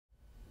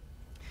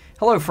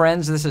Hello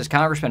friends, this is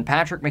Congressman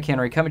Patrick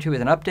McHenry coming to you with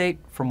an update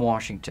from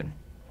Washington.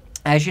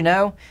 As you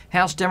know,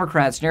 House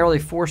Democrats narrowly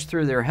forced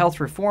through their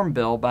health reform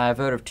bill by a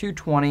vote of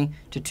 220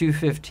 to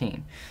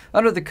 215,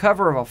 under the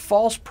cover of a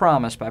false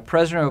promise by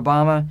President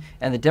Obama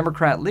and the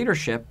Democrat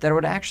leadership that it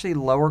would actually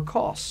lower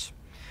costs.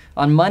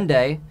 On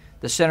Monday,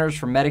 the Centers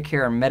for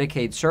Medicare and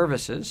Medicaid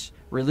Services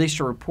released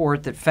a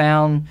report that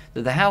found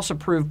that the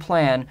House-approved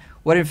plan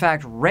would in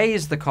fact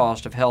raise the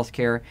cost of health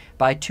care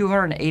by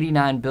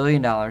 $289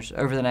 billion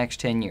over the next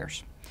 10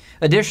 years.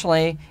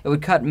 Additionally, it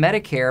would cut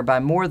Medicare by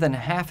more than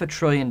 $500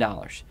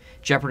 billion,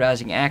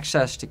 jeopardizing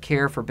access to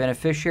care for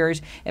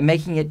beneficiaries and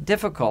making it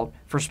difficult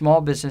for small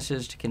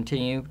businesses to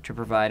continue to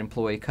provide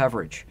employee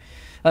coverage.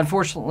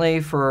 Unfortunately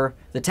for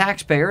the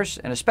taxpayers,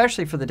 and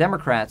especially for the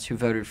Democrats who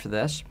voted for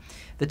this,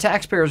 the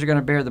taxpayers are going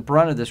to bear the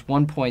brunt of this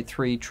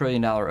 $1.3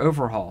 trillion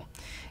overhaul.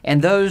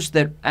 And those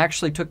that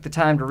actually took the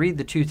time to read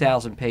the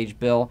 2,000-page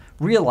bill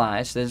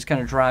realize that it's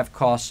going to drive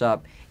costs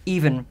up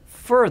even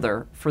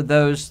further for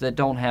those that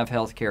don't have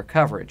health care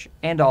coverage,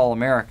 and all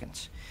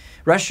Americans.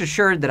 Rest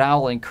assured that I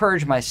will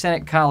encourage my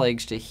Senate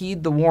colleagues to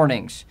heed the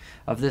warnings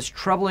of this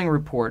troubling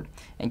report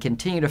and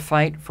continue to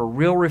fight for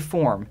real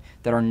reform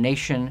that our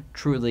nation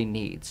truly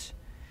needs.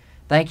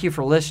 Thank you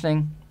for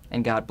listening,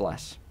 and God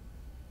bless.